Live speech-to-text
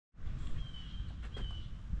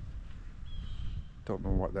Don't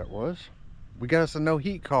know what that was. We got us a no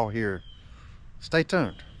heat call here. Stay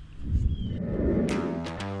tuned.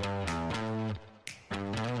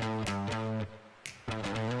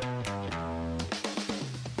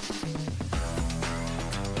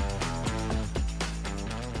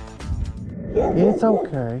 It's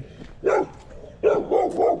okay.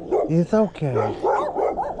 It's okay.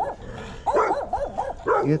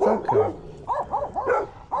 It's okay.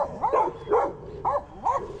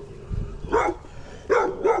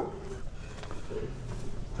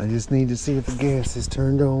 I just need to see if the gas is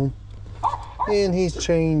turned on. And he's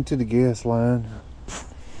chained to the gas line.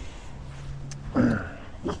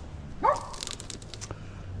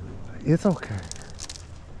 It's okay.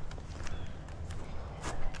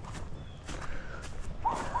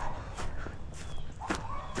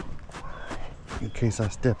 In case I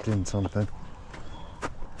stepped in something.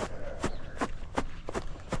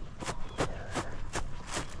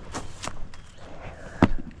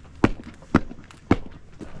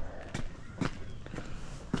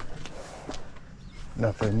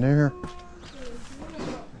 Nothing there.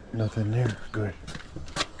 Nothing there. Good.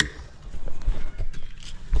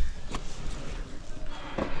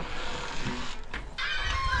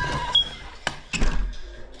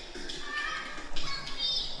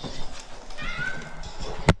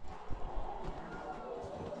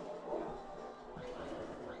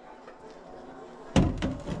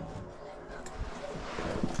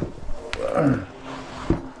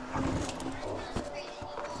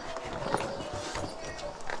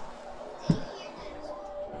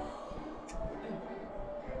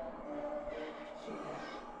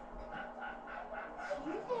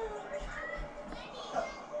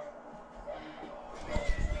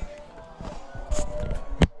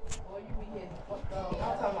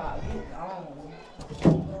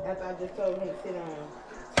 After I just told him to sit down.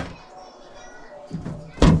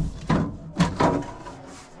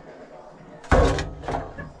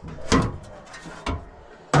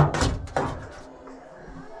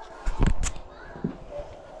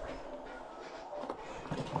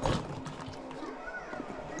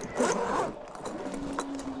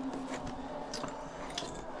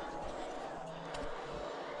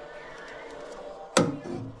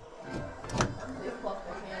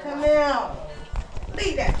 Come here.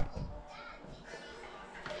 Leave that.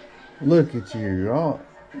 Look at you. Oh,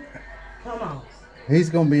 Come on. he's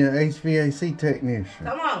going to be an HVAC technician.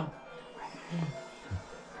 Come on.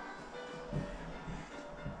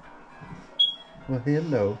 Well,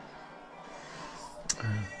 hello.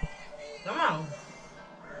 Come on.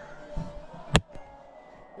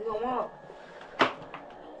 You gonna walk?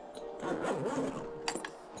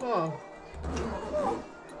 Come on.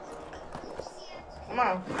 Come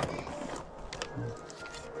on.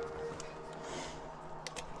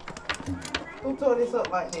 Who tore this up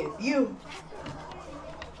like this? You.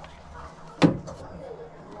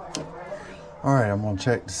 All right, I'm going to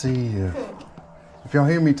check to see if y'all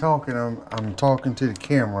hear me talking. I'm talking to the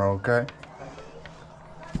camera, okay?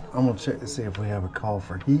 I'm going to check to see if we have a call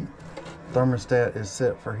for heat. Thermostat is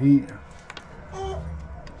set for heat. I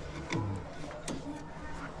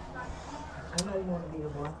know you want to be a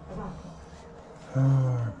boy. Come on.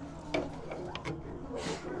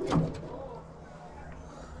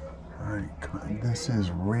 All right, this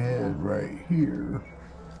is red right here.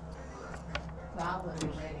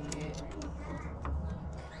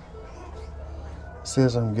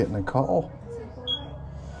 Says I'm getting a call.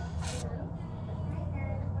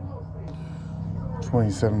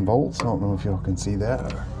 27 volts. I don't know if y'all can see that.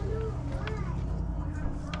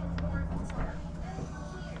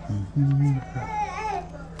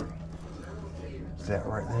 That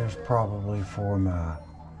right there is probably for my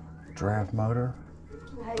draft motor.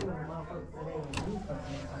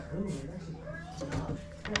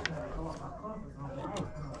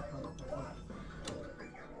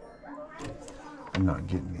 I'm not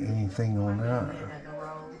getting anything on that.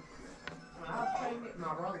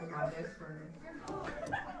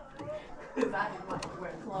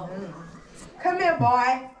 Come here,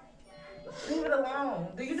 boy. Leave it alone.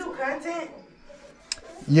 Do you do content?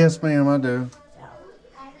 Yes, ma'am, I do.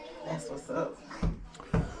 That's what's up.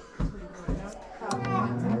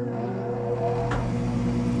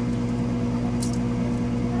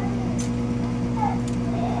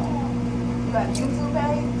 You got a YouTube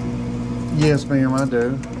page? Yes, ma'am, I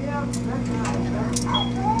do. Yeah, that's nice.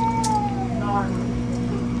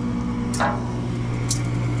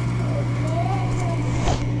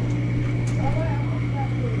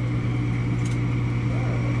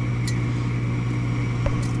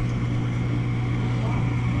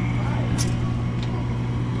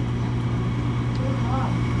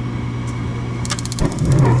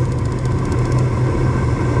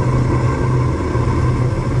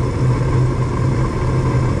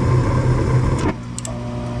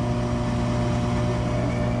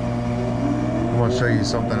 show you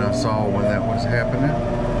something I saw when that was happening.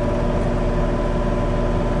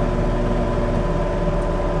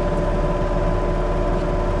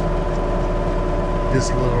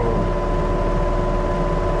 This little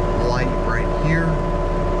light right here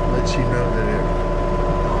lets you know that it,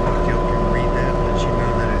 I don't know if y'all can read that, lets you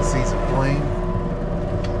know that it sees a flame.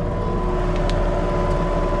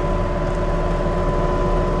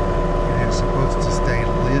 And it's supposed to stay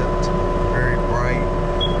lit very bright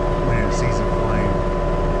when it sees a flame.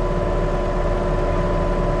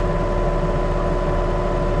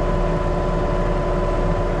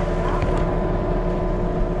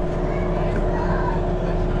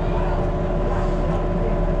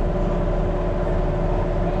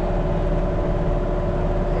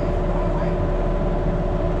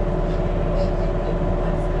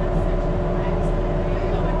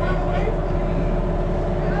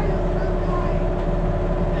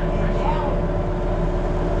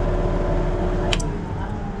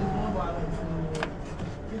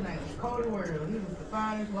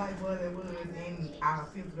 Our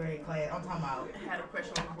 5th grade class. I'm talking about. Had a crush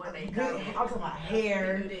on one day. I'm talking about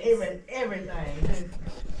hair, everything.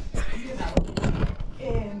 You know,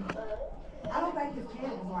 and I don't think his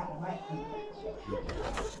parents was like black people,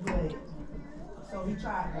 but so he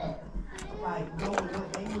tried to like go with what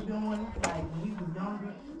they were doing, like when he was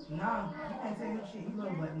younger. Nah, you can't tell him shit. He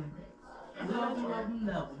love black women.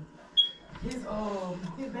 Love him.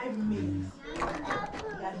 His baby mix. He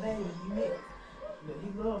got a baby, he mixed. But he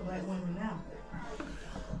loves black women now.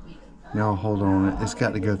 Y'all hold on, it's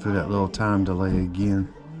got to go through that little time delay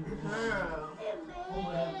again.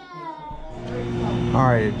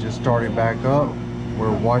 Alright, it just started back up.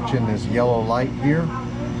 We're watching this yellow light here.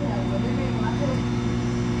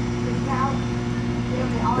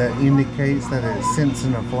 That indicates that it's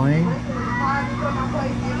sensing a flame.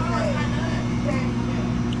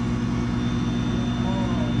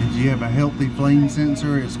 If you have a healthy flame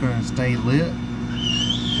sensor, it's going to stay lit.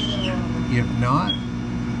 If not,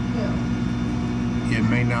 it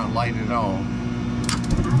may not light at all.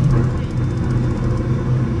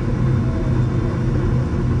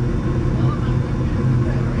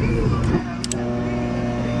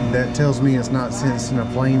 That tells me it's not sensing a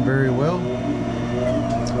flame very well.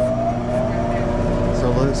 So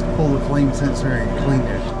let's pull the flame sensor and clean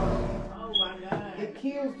it. Oh my God. It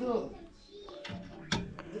kills the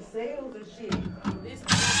cells and shit. This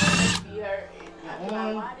is be hurt.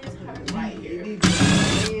 Why this hurt right here? It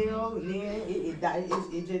cell, and then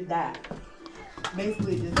it just died.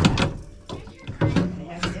 Basically, it just died. It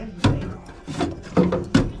has to empty.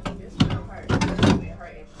 This one hurt. It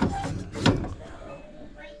hurt.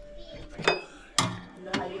 You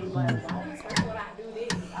know how you was like, why this hurt when I do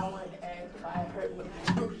this? I wanted to ask if I hurt when I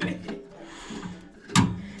do this.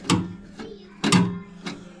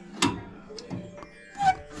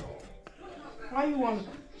 Why you want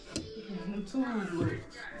them tools with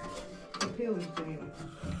the pills thing?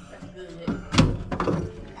 That's good.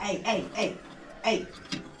 Hey.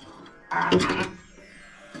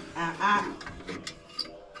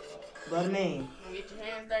 Butterman. Get your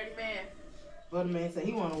hands dirty, man. Butterman said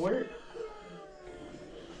he want to work.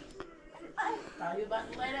 Thought you was about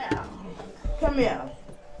to lay down. Come here.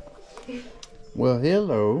 Well,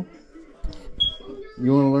 hello.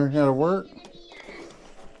 You want to learn how to work?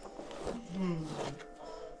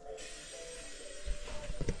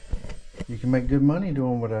 You can make good money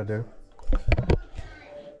doing what I do.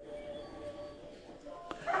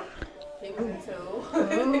 He was too.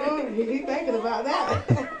 He's thinking about that.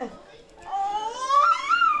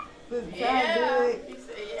 Yeah. He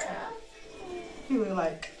said, yeah. He was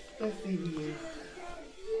like, let's see who he is.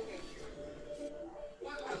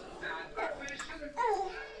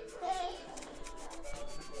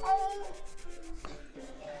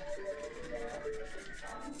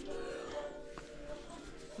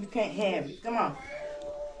 You can't have it. Come on.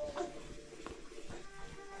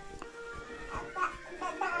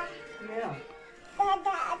 Yeah.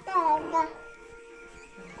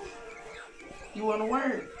 You want to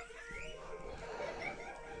work?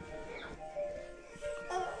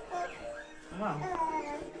 Come on.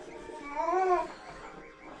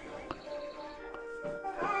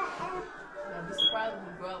 I'd be surprised if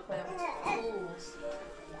we grow up playing with tools.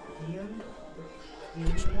 Yeah.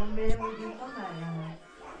 One man will do something.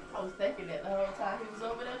 I was thinking that the whole time he was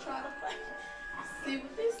over there trying to play. See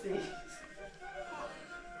what this is.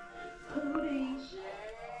 Pootie.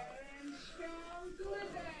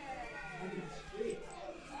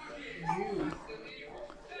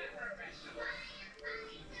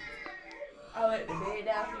 I let the bed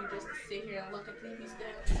down for you just to sit here and look at TV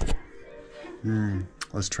still.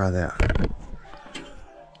 Let's try that.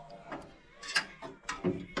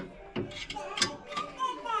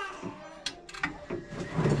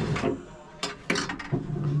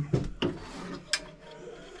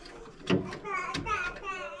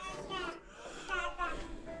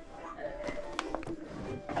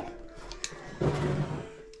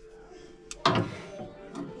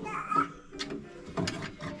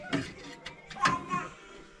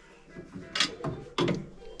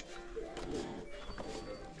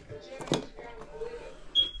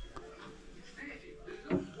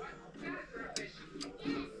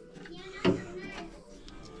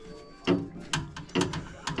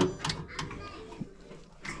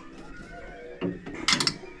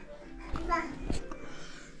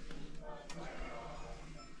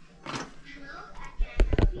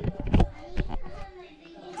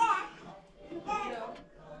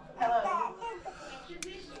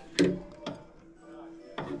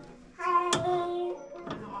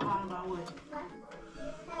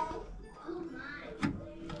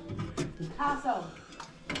 Picasso.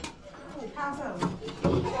 Picasso.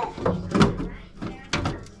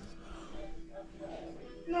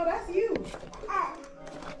 No, that's you.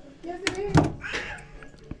 Yes, it is.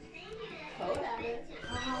 Hold at it.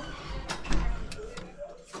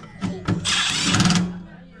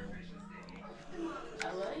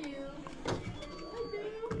 I love you.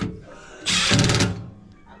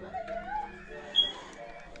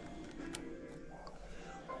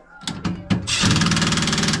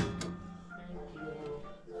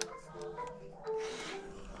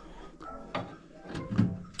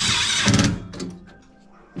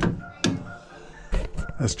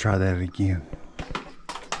 Let's try that again.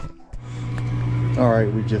 All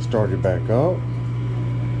right, we just started back up.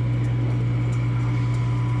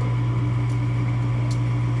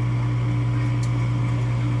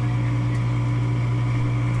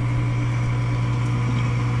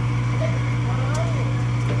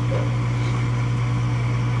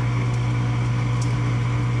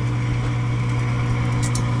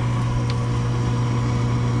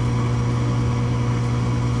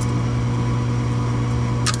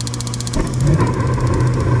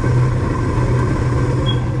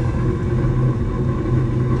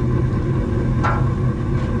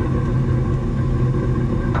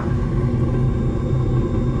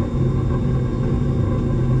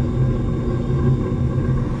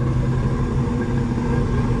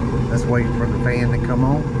 Let's wait for the fan to come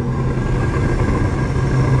on.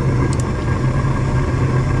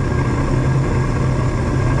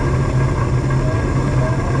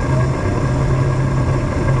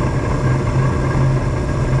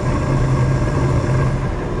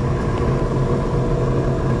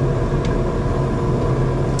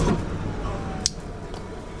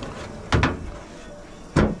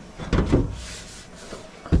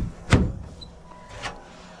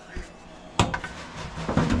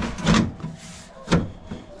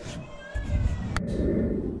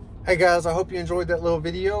 Hey guys, I hope you enjoyed that little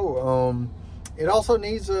video. It also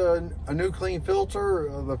needs a new clean filter.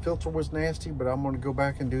 The filter was nasty, but I'm going to go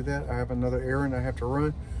back and do that. I have another errand I have to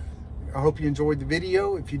run. I hope you enjoyed the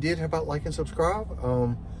video. If you did, how about like and subscribe?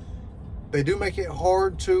 They do make it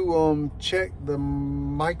hard to check the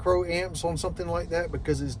microamps on something like that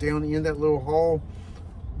because it's down in that little hole.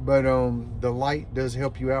 But the light does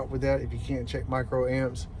help you out with that if you can't check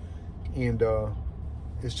microamps. And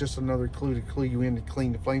it's just another clue to clue you in to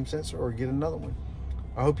clean the flame sensor or get another one.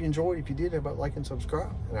 I hope you enjoyed. If you did, how about like and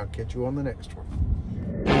subscribe? And I'll catch you on the next one.